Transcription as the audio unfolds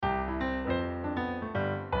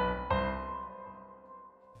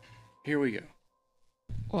Here we go.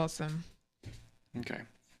 Awesome. Okay.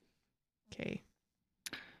 Okay.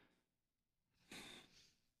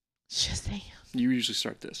 Shazam. You usually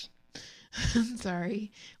start this. I'm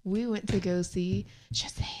sorry. We went to go see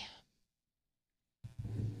Shazam.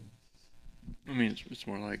 I mean, it's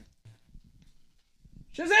more like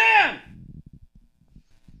Shazam!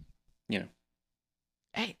 You know.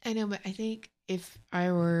 I know, but I think if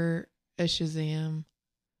I were a Shazam,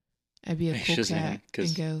 I'd be a cool Shazam, cat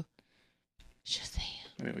and go, Shazam.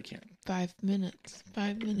 I mean, we can't. 5 minutes.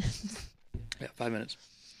 5 minutes. Yeah, 5 minutes.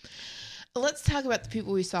 Let's talk about the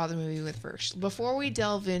people we saw the movie with first. Before we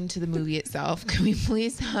delve into the movie itself, can we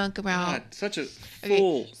please talk about... God, such a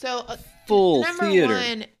full, full number theater.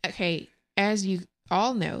 One, okay, as you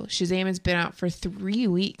all know, Shazam has been out for 3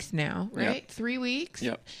 weeks now, right? Yep. 3 weeks?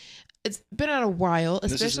 Yep. It's been out a while,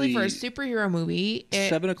 especially for a superhero movie.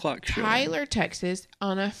 7 o'clock show. Tyler, Texas,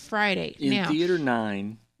 on a Friday. In now, Theater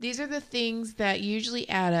 9. These are the things that usually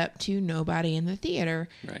add up to nobody in the theater.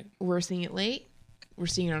 Right. We're seeing it late. We're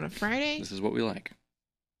seeing it on a Friday. This is what we like.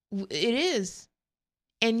 It is.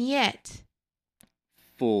 And yet...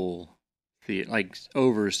 full theater. Like,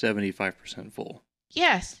 over 75% full.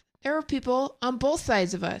 Yes. There were people on both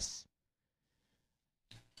sides of us.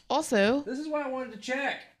 Also... This is why I wanted to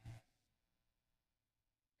check.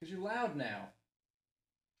 Because you're loud now.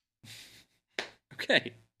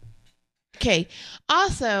 Okay. Okay.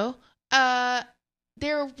 Also,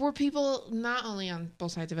 there were people not only on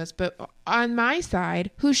both sides of us, but on my side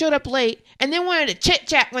who showed up late and then wanted to chit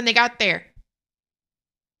chat when they got there.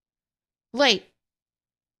 Late.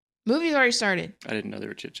 Movie's already started. I didn't know they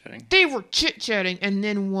were chit-chatting. They were chit-chatting, and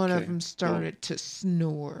then one of them started to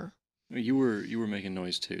snore. You were making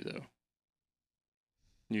noise too, though.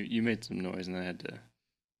 You made some noise, and I had to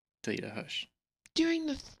tell you to hush. During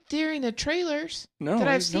the trailers No, that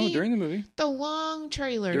I've seen. No, during the movie. The long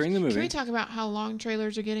trailers. During the movie. Can we talk about how long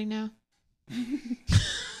trailers are getting now?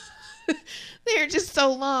 They're just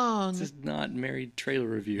so long. This is not Married Trailer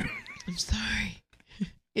Review. I'm sorry.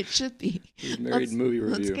 It should be. It's Married Movie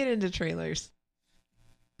Review. Let's get into trailers.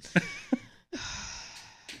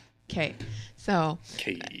 Okay. So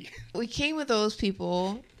we came with those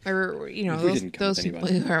people, or those people.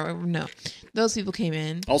 No, those people came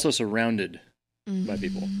in. Also surrounded by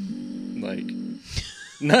people, like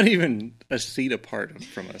not even a seat apart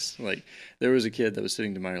from us. Like there was a kid that was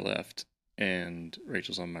sitting to my left, and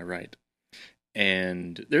Rachel's on my right,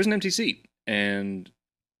 and there's an empty seat, and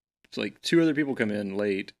it's like 2 other people come in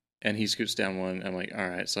late, and he scoots down one. I'm like, all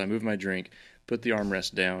right, so I move my drink, put the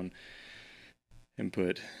armrest down, and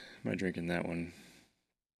put my drink in that one,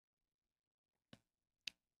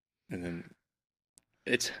 and then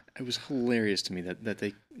it was hilarious to me that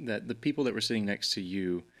the people that were sitting next to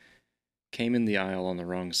you came in the aisle on the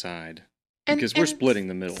wrong side, because we're splitting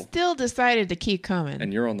the middle. Still decided to keep coming,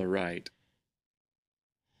 and you're on the right.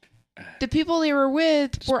 The people they were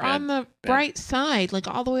with were on the right side, like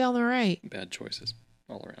all the way on the right. Bad choices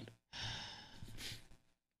all around.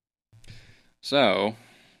 So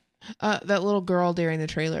that little girl during the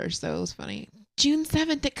trailers, though, was funny. June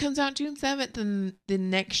 7th, it comes out June 7th, and the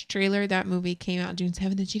next trailer, that movie came out June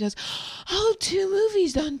 7th, and she goes, oh, 2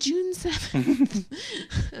 movies on June 7th.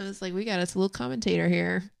 I was like, we got us a little commentator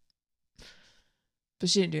here. But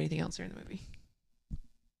she didn't do anything else during the movie.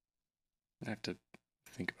 I have to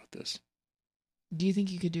think about this. Do you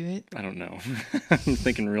think you could do it? I don't know. I'm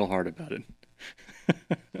thinking real hard about it.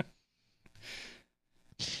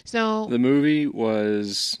 So the movie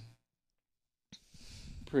was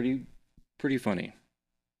pretty funny.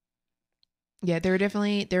 Yeah, there were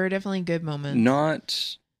definitely good moments.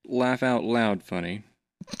 Not laugh out loud funny.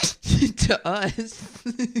 To us.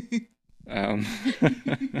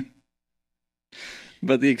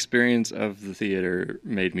 But the experience of the theater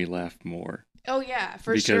made me laugh more. Oh yeah,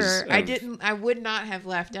 for sure. I would not have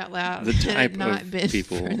laughed out loud. The type of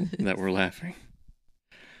people that were laughing.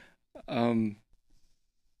 Can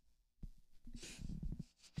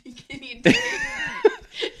you do it?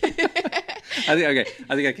 I think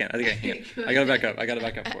I can. I gotta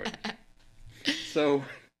back up. For it. So,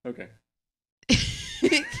 okay.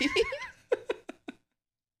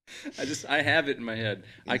 I have it in my head.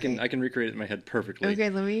 Okay. I can recreate it in my head perfectly. Okay,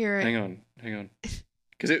 let me hear it. Hang on.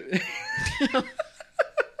 Because it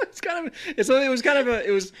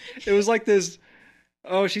it was like this.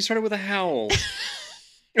 Oh, she started with a howl.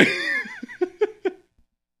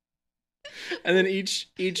 And then each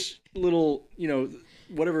little,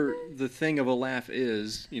 whatever the thing of a laugh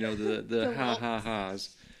is, the ha ha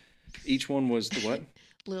ha's. Each one was the what?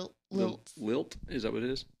 Lilt. Lilt? Is that what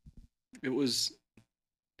it is? It was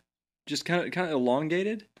just kind of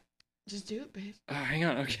elongated, Just do it, babe. Oh, hang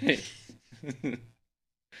on. Okay.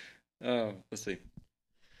 Oh, let's see.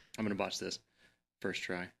 I'm gonna botch this. First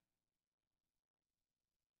try.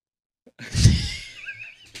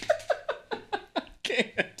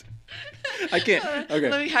 I can't. Okay.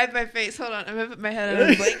 Let me hide my face. Hold on. I'm gonna put my head on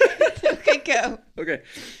a blanket. Okay, go. Okay.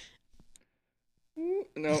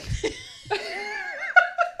 No.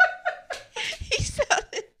 He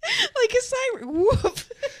sounded like a siren. Whoop.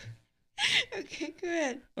 Okay, go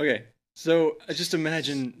ahead. Okay. So just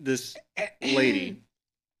imagine this lady.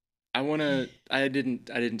 I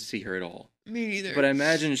didn't see her at all. Me neither. But I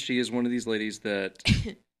imagine she is one of these ladies that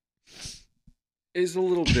is a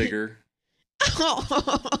little bigger.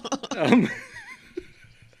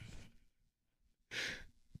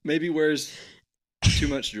 Maybe wears too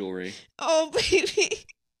much jewelry. Oh, baby.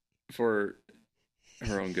 For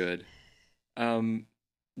her own good.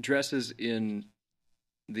 Dresses in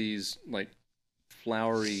these like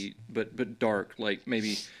flowery but dark, like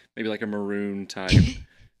maybe like a maroon type,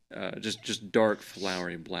 just dark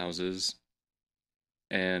flowery blouses,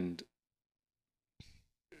 and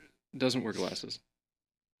doesn't wear glasses.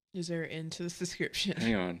 Is there an end to this description?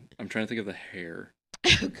 Hang on, I'm trying to think of the hair.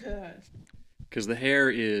 Oh god. Because the hair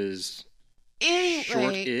is Anyway,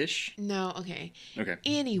 short-ish. No, okay. Okay.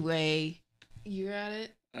 Anyway, you got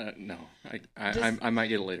it? No, I might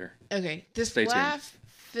get it later. Okay. This Stay tuned.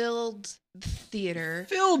 laugh-filled theater.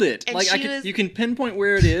 Filled it. And Like you can pinpoint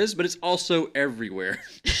where it is, but it's also everywhere.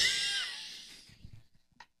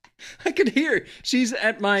 I could hear. She's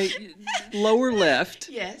at my lower left.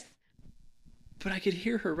 Yes. But I could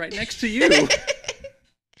hear her right next to you.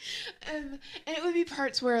 And it would be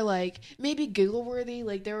parts where, like, maybe giggle-worthy.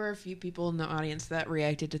 Like, there were a few people in the audience that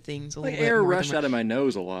reacted to things a Like little bit air more rushed out of my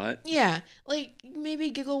nose a lot. Yeah. Like,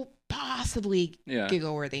 maybe possibly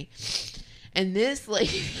giggle-worthy. And this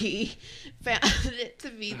lady found it to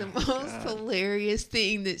be the most hilarious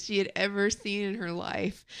thing that she had ever seen in her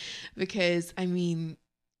life. Because, I mean...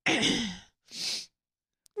 yeah.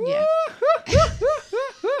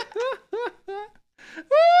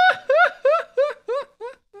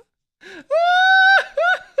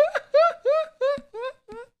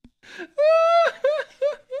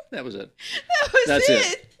 That was it. That's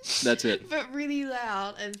it. That's it. But really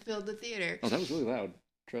loud and filled the theater. Oh, that was really loud.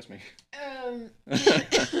 Trust me.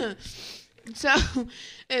 So,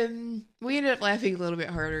 we ended up laughing a little bit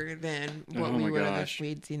harder than what we would have if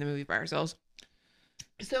we'd seen the movie by ourselves.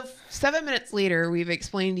 So 7 minutes later, we've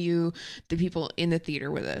explained to you the people in the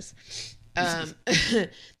theater with us.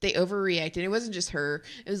 They overreacted. It wasn't just her.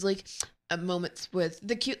 It was like moments with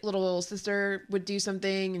the cute little sister would do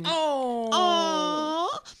something.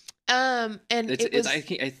 And, and I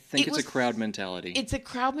think it's a crowd mentality. It's a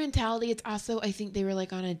crowd mentality. It's also, I think they were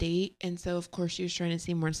like on a date, and so of course she was trying to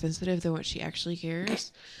seem more sensitive than what she actually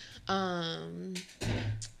cares. But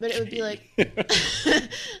it would be like,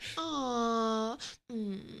 aww,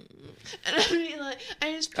 and I'd be like,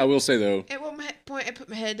 I will say though, at one point I put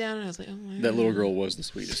my head down and I was like, oh my god, that little girl was the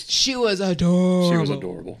sweetest. She was adorable. She was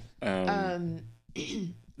adorable. I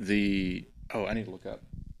need to look up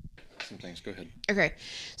some things. Go ahead. Okay,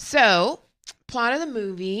 so plot of the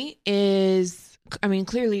movie is, I mean,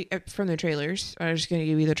 clearly from the trailers. I'm just going to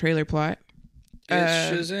give you the trailer plot.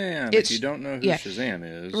 It's Shazam. If you don't know who Shazam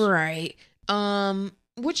is, right?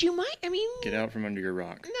 Which you might. I mean, get out from under your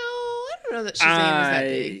rock. No, I don't know that Shazam is that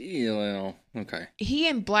big. Well, okay. He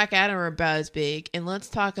and Black Adam are about as big. And let's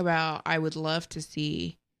talk about. I would love to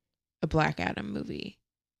see a Black Adam movie.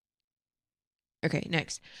 Okay,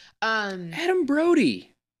 next. Adam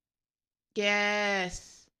Brody.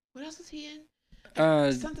 Yes. What else is he in?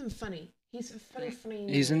 Something funny. He's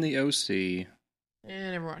funny. He's in the OC. I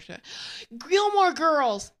never watched that. Gilmore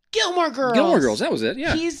Girls. Gilmore Girls. That was it.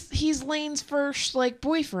 Yeah. He's Lane's first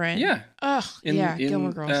boyfriend. Yeah. Ugh.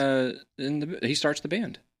 Gilmore Girls. He starts the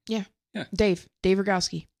band. Yeah. Yeah. Dave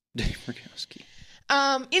Rogowski. Dave Rogowski.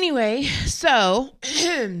 Anyway, so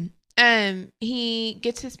he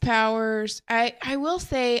gets his powers. I will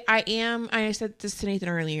say I said this to Nathan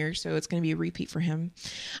earlier, so it's going to be a repeat for him.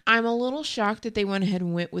 I'm a little shocked that they went ahead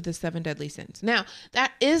and went with the 7 deadly sins. Now,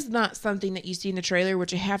 that is not something that you see in the trailer,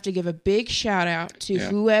 which I have to give a big shout out to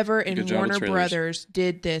whoever in Warner Brothers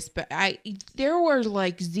did this, but there were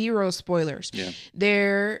zero spoilers. Yeah.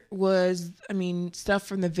 There was, stuff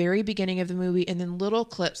from the very beginning of the movie and then little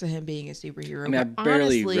clips of him being a superhero. I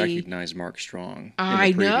barely recognized Mark Strong.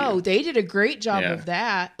 I know. They did a great job of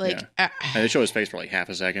that. They show his face for half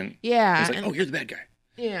a second. Yeah. It's like, you're the bad guy.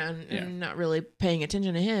 Yeah, and not really paying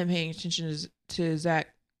attention to him, paying attention to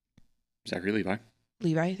Zachary Levi.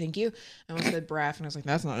 Levi, thank you. I almost said Braff, and I was like,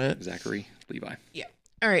 that's not it. Zachary Levi. Yeah.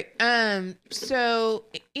 All right. So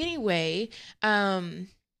anyway, I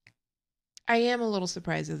am a little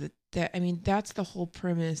surprised that I mean, that's the whole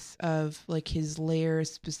premise of like his lair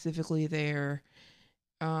is specifically there,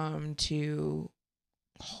 to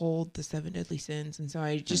hold the 7 deadly sins, and so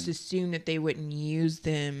I just assumed that they wouldn't use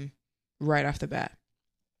them right off the bat,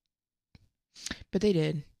 but they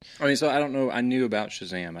did. I mean, so I don't know. I knew about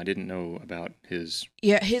Shazam. I didn't know about his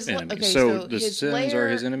his enemies. okay. So the his sins are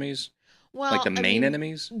his enemies, well, like the main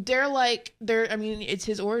enemies. They're. I mean, it's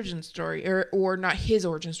his origin story, or not his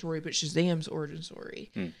origin story, but Shazam's origin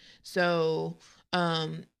story. So,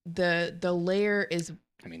 the lair is.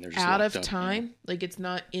 I mean, they're just out of time. Now. Like, it's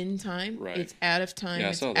not in time. Right. It's out of time.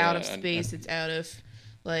 It's out of space. It's out of,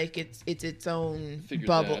 like, it's its own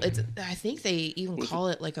bubble. That. I think they even call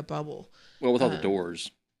it like a bubble. Well, with all the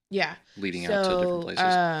doors. Yeah. Leading out to different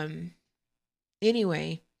places.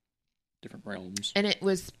 Anyway. Different realms. And it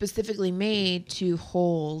was specifically made to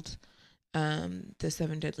hold the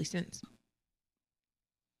 7 deadly sins.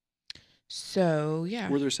 So,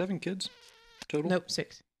 yeah. Were there 7 kids total? Nope,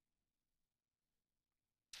 6.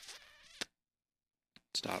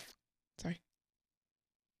 Stop. Sorry.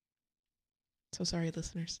 So sorry,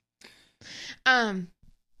 listeners. There's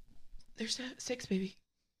 6, baby.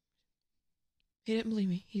 He didn't believe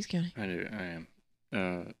me. He's counting. I do. I am.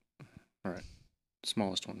 All right.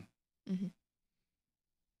 Smallest one. Mm-hmm.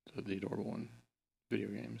 The adorable one. Video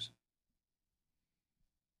games.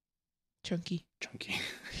 Chunky.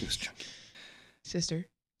 He was chunky. Sister.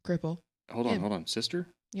 Cripple. Hold on. Sister?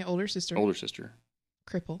 Yeah, older sister. Older sister.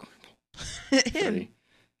 Cripple. Him.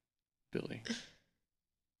 Billy.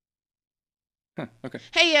 Huh, okay.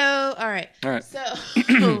 Hey, yo. All right. So,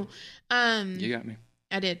 you got me.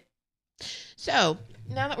 I did. So,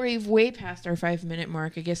 now that we've way past our 5-minute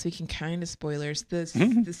mark, I guess we can kind of spoilers. The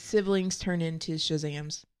siblings turn into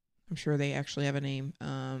Shazams. I'm sure they actually have a name.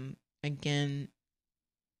 Again,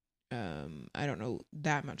 I don't know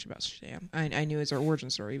that much about Shazam. I knew his origin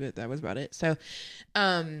story, but that was about it. So,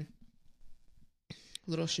 little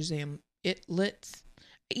Shazam itlets.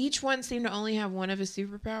 Each one seemed to only have one of his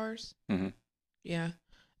superpowers. Mm-hmm. Yeah.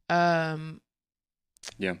 Yeah.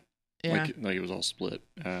 Yeah. Like it was all split.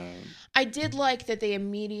 I did like that they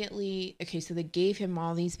immediately... Okay, so they gave him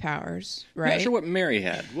all these powers, right? Not sure what Mary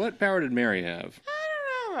had. What power did Mary have?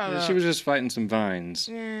 I don't know. Yeah, she was just fighting some vines.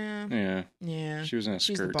 Yeah. She was in a skirt.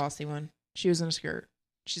 She's the bossy one. She was in a skirt.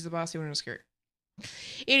 She's the bossy one in a skirt.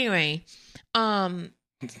 Anyway, what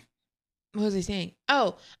was I saying?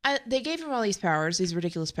 Oh, they gave him all these powers, these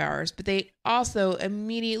ridiculous powers, but they also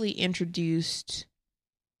immediately introduced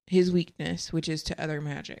his weakness, which is to other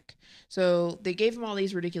magic. So they gave him all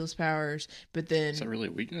these ridiculous powers, but then... Is that really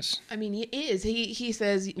a weakness? I mean, it is. He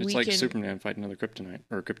says it's like Superman fighting another Kryptonite,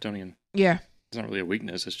 or Kryptonian. Yeah. It's not really a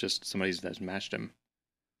weakness, it's just somebody that's matched him.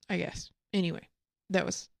 I guess. Anyway,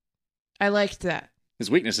 I liked that. His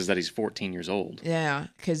weakness is that he's 14 years old. Yeah,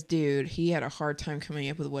 because, dude, he had a hard time coming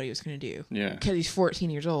up with what he was going to do. Yeah. Because he's 14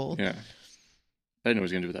 years old. Yeah. I didn't know what he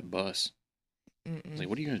was going to do with that bus. I was like,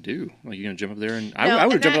 what are you going to do? Like, you going to jump up there? And I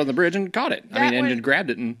would have jumped on the bridge and caught it. And grabbed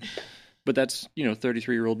it. But that's,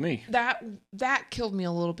 33-year-old me. That killed me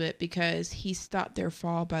a little bit because he stopped their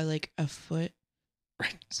fall by like a foot.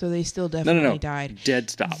 Right. So they still definitely died. Dead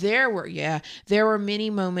stop. There were many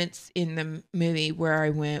moments in the movie where I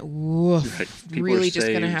went, woof, right. Really just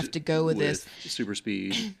going to have to go with this. Super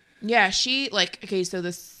speed. Yeah, she so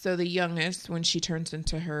the youngest, when she turns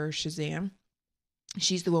into her Shazam,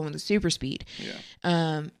 she's the one with the super speed. Yeah.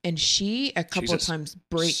 And she a couple of times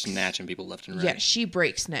breaks, snatching people left and right. Yeah, she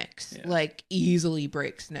breaks necks. Yeah. Like easily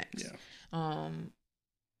breaks necks. Yeah.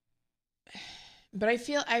 But I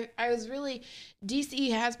feel I was really...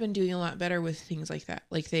 DC has been doing a lot better with things like that.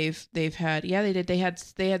 Like they've had... Yeah, they did. They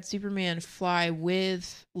had Superman fly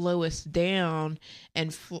with Lois down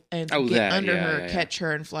and get under her, catch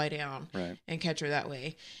her and fly down. Right. And catch her that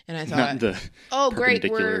way. And I thought...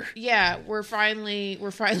 great. We're finally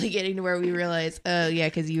getting to where we realize,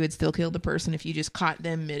 because you would still kill the person if you just caught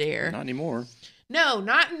them midair. Not anymore. No,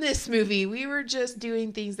 not in this movie. We were just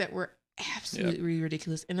doing things that were absolutely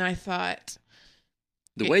ridiculous. And I thought...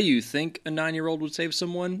 The way you think a 9-year-old would save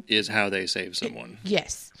someone is how they save someone.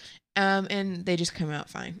 Yes. And they just come out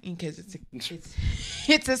fine because it's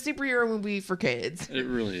a superhero movie for kids. It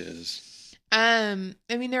really is. I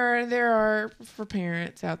mean, there are for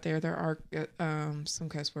parents out there are some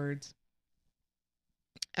cuss words.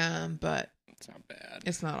 But it's not bad.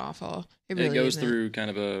 It's not awful. It goes through kind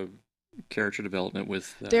of a character development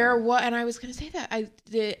with and I was going to say that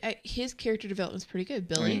his character development's pretty good.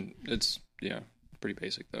 Billy. I mean, it's pretty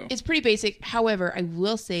basic though. It's pretty basic. However, I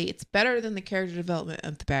will say it's better than the character development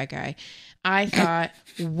of the bad guy. I thought,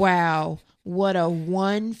 wow, what a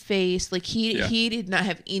one face. Like he did not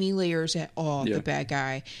have any layers at all. Yeah. The bad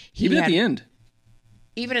guy. Even at the end.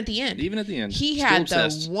 Even at the end. He Still had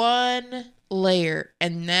obsessed. the one layer,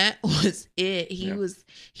 and that was it. He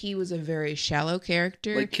was a very shallow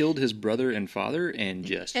character. Like killed his brother and father and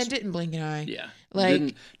didn't blink an eye. Yeah.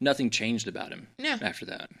 Like nothing changed about him. No. After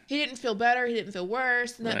that. He didn't feel better. He didn't feel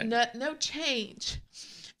worse. Right. No change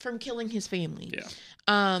from killing his family. Yeah.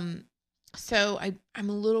 So I'm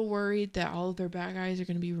a little worried that all of their bad guys are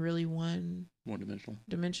going to be really one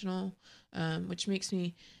dimensional. Which makes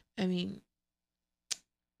me, I mean,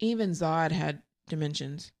 even Zod had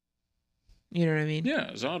dimensions. You know what I mean?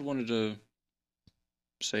 Yeah, Zod wanted to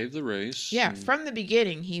save the race. Yeah, from the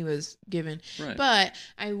beginning he was given. Right. But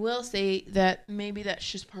I will say that maybe that's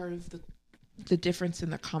just part of the difference in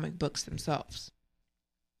the comic books themselves.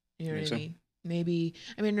 You know what I mean? Maybe,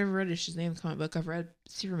 I mean, I've never read a Shazam comic book. I've read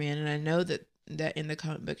Superman, and I know that in the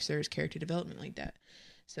comic books there's character development like that.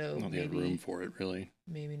 So Not maybe room for it, really.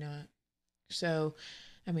 Maybe not. So,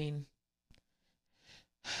 I mean,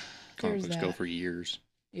 comic books go for years.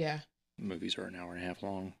 Yeah. Movies are an hour and a half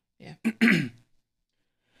long. Yeah.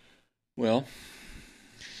 Well,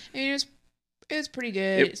 I mean, it was pretty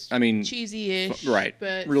good. Cheesy-ish, right?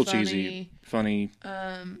 But real funny. cheesy, funny.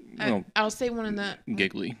 I'll say one of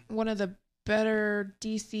the better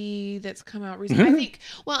DC that's come out recently.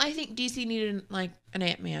 I think DC needed like an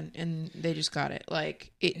Ant-Man, and they just got it.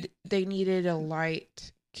 Like they needed a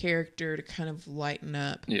light character to kind of lighten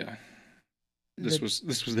up. Yeah. This was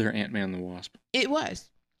their Ant-Man the Wasp. It was.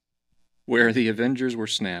 Where the Avengers were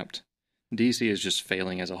snapped, DC is just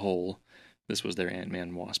failing as a whole. This was their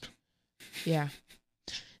Ant-Man Wasp. Yeah.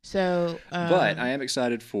 So, but I am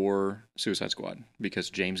excited for Suicide Squad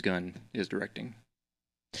because James Gunn is directing.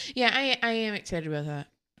 Yeah, I am excited about that.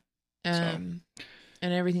 And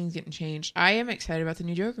everything's getting changed. I am excited about the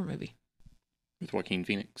new Joker movie with Joaquin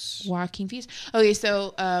Phoenix. Okay,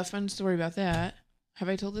 so fun story about that. Have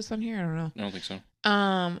I told this on here? I don't know. I don't think so.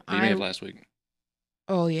 You may have last week.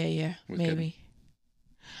 Oh yeah, maybe.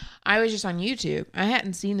 I was just on YouTube. I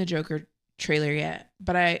hadn't seen the Joker trailer yet,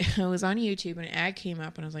 but I was on YouTube and an ad came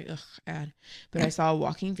up and I was like, ugh, ad. But I saw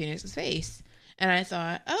Joaquin Phoenix's face and I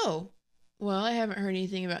thought, oh, well, I haven't heard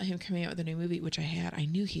anything about him coming out with a new movie, which I had. I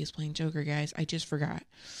knew he was playing Joker, guys. I just forgot.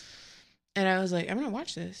 And I was like, I'm gonna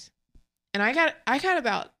watch this. And I got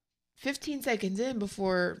about 15 seconds in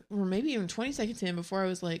before, or maybe even 20 seconds in before I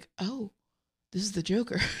was like, oh, this is the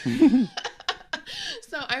Joker.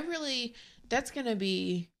 So that's going to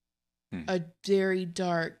be a very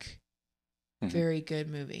dark, very good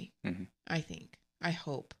movie. I think. I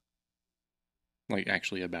hope. Like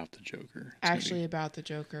actually about the Joker. About the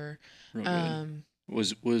Joker. Real good.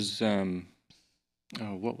 Was what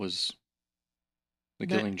was The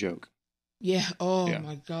Killing Joke? Yeah. Oh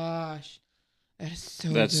my gosh. That is so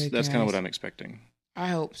good, That's guys. kind of what I'm expecting. I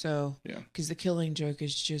hope so. Yeah. Because The Killing Joke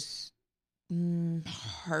is just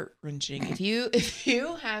heart-wrenching. If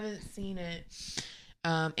you haven't seen it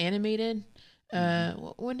animated,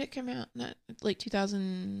 when did it come out? Not like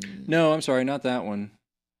 2000. No, I'm sorry, not that one.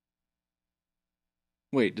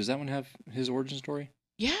 Wait, does that one have his origin story?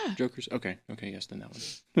 Yeah. Joker's? Okay, yes, then that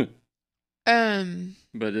one.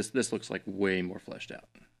 But this looks like way more fleshed out.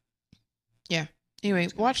 Yeah. Anyway,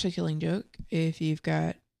 watch The Killing Joke if you've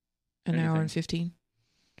got an hour and 15.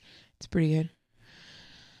 It's pretty good.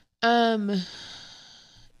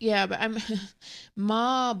 Yeah, but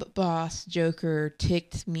Mob Boss Joker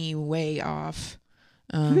ticked me way off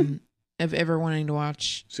of ever wanting to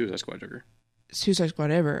watch Suicide Squad Joker. Suicide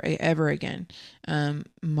Squad ever again.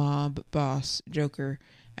 Mob Boss Joker,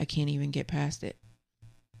 I can't even get past it.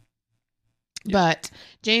 Yeah. But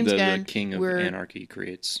James Gunn, the king of anarchy,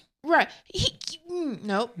 creates. Right.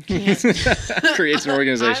 Nope. Can't. Creates an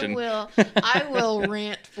organization. I will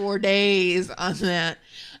rant for days on that.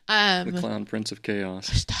 The Clown Prince of Chaos.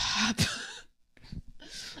 Stop.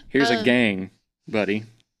 Here's a gang, buddy.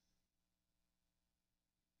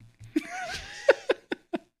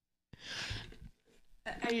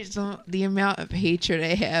 I just don't. The amount of hatred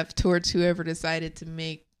I have towards whoever decided to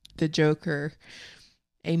make the Joker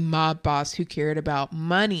a mob boss who cared about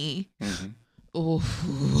money.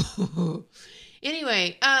 Oh.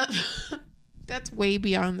 Anyway, that's way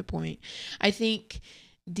beyond the point. I think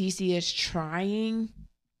DC is trying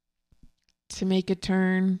to make a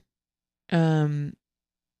turn.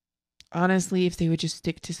 Honestly, if they would just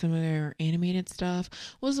stick to some of their animated stuff.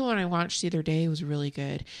 What was the one I watched the other day? It was really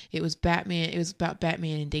good. It was Batman. It was about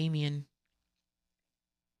Batman and Damian.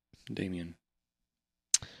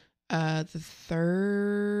 The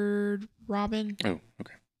third Robin Oh,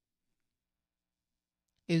 okay.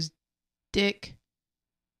 is Dick.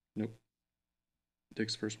 Nope.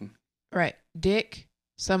 Dick's the first one. Right. Dick,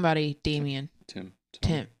 somebody, Damien. Tim.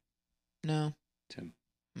 Tim. No. Tim.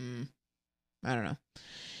 I don't know.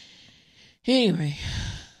 Anyway,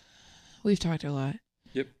 we've talked a lot.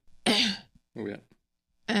 Yep. Where we at?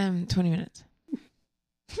 20 minutes.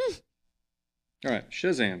 All right.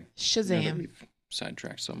 Shazam. Now that Shazam. we've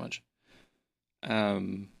sidetracked so much.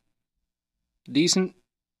 Decent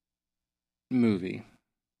movie.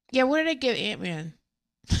 Yeah, what did I give Ant-Man?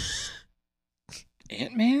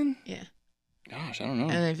 Ant-Man? Yeah. Gosh, I don't know.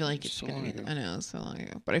 And I feel like it's So going long to be... ago. I know, it's so long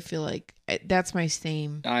ago. But I feel like that's my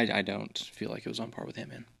same... I don't feel like it was on par with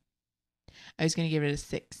Ant-Man. I was going to give it a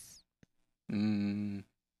 6. Okay.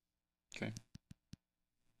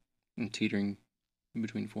 And teetering in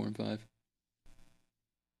between 4 and 5.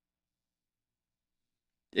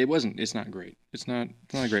 It's not great. It's not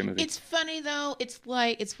a great movie. It's funny, though. It's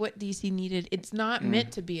like, it's what DC needed. It's not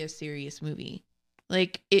meant to be a serious movie.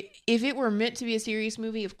 Like, if it were meant to be a serious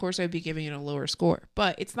movie, of course I'd be giving it a lower score.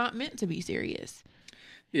 But it's not meant to be serious.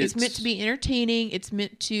 It's meant to be entertaining. It's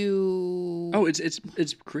meant to... Oh, it's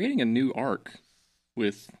creating a new arc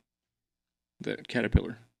with the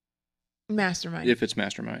Caterpillar. Mastermind. If it's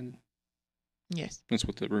Mastermind. Yes. That's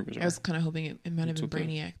what the rumors are. I was kind of hoping it might have been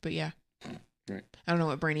Brainiac, but yeah. Right. I don't know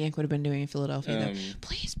what Brainiac would have been doing in Philadelphia, though. Um,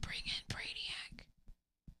 Please bring in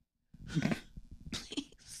Brainiac.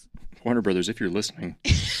 Please. Warner Brothers, if you're listening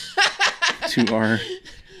to our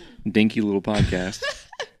dinky little podcast,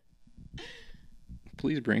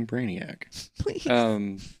 please bring Brainiac. Please.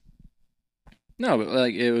 No, but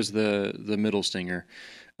like it was the middle stinger.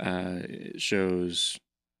 It shows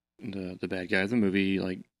the bad guy of the movie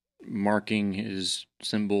like marking his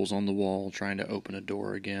symbols on the wall, trying to open a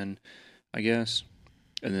door again, I guess.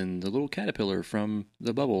 And then the little caterpillar from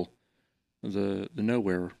the bubble, the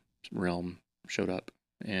nowhere realm, showed up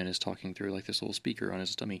and is talking through like this little speaker on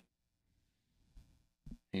his tummy.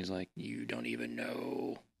 He's like, "You don't even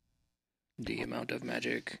know the amount of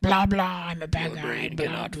magic. Blah, blah. I'm a bad Your guy. brain Blah,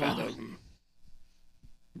 cannot blah. fathom.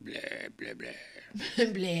 Blah, blah, blah.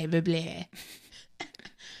 Blah, blah, blah.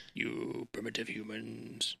 You primitive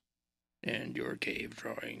humans and your cave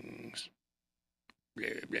drawings. Blah,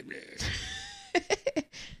 blah, blah."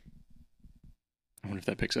 I wonder if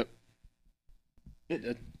that picks up. It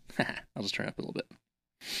did. I'll just turn it up a little bit.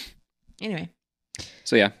 Anyway.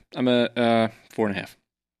 So yeah, I'm a 4.5.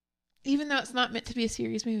 Even though it's not meant to be a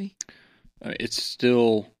serious movie. It's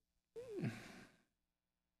still...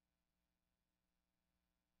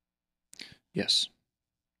 Yes.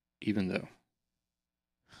 Even though.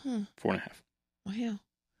 4.5. Wow.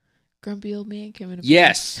 Grumpy old man coming up.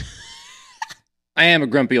 Yes! I am a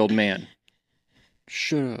grumpy old man.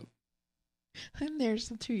 Shut up. And there's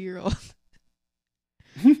the 2-year-old.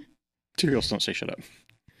 2-year-olds don't say shut up.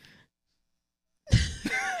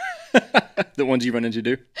 The ones you run into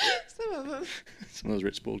do? Some of them. Some of those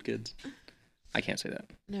rich spoiled kids. I can't say that.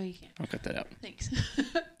 No, you can't. I'll cut that out. Thanks.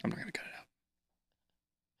 I'm not going to cut it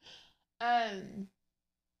out.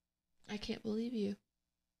 I can't believe you.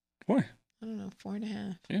 Why? I don't know,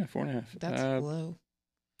 4.5. Yeah, 4.5. That's low.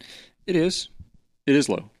 It is. It is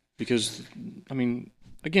low. Because, I mean,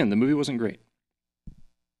 again, the movie wasn't great.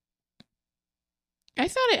 I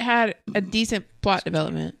thought it had a decent plot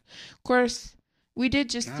development. Of course, we did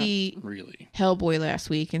just Not see really. Hellboy last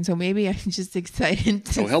week, and so maybe I'm just excited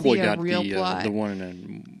to Hellboy see a got real plot. the 1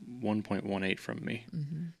 and 1.18 from me.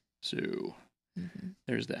 Mm-hmm. So Mm-hmm.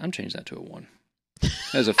 there's that. I'm changing that to a 1.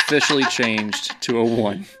 That is officially changed to a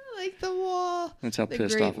 1. Like the wall. That's how The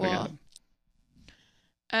pissed Great off I got.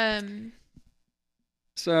 Wall.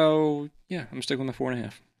 So yeah, I'm sticking with my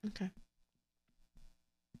 4.5. Okay.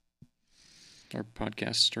 Our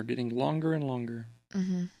podcasts are getting longer and longer.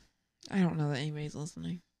 Mm-hmm. I don't know that anybody's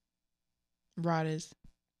listening. Rod is.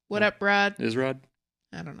 What up, Rod? Is Rod?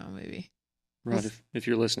 I don't know, maybe. Rod, if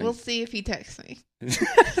you're listening. We'll see if he texts me.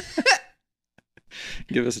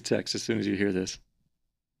 Give us a text as soon as you hear this.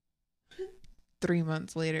 3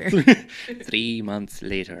 months later. 3 months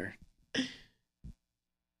later.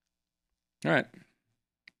 All right.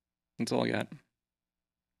 That's all I got.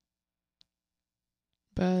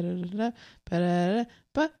 Ba-da-da-da, ba-da-da-da,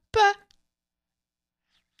 ba-ba.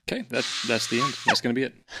 Okay, that's the end. That's going to be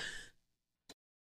it.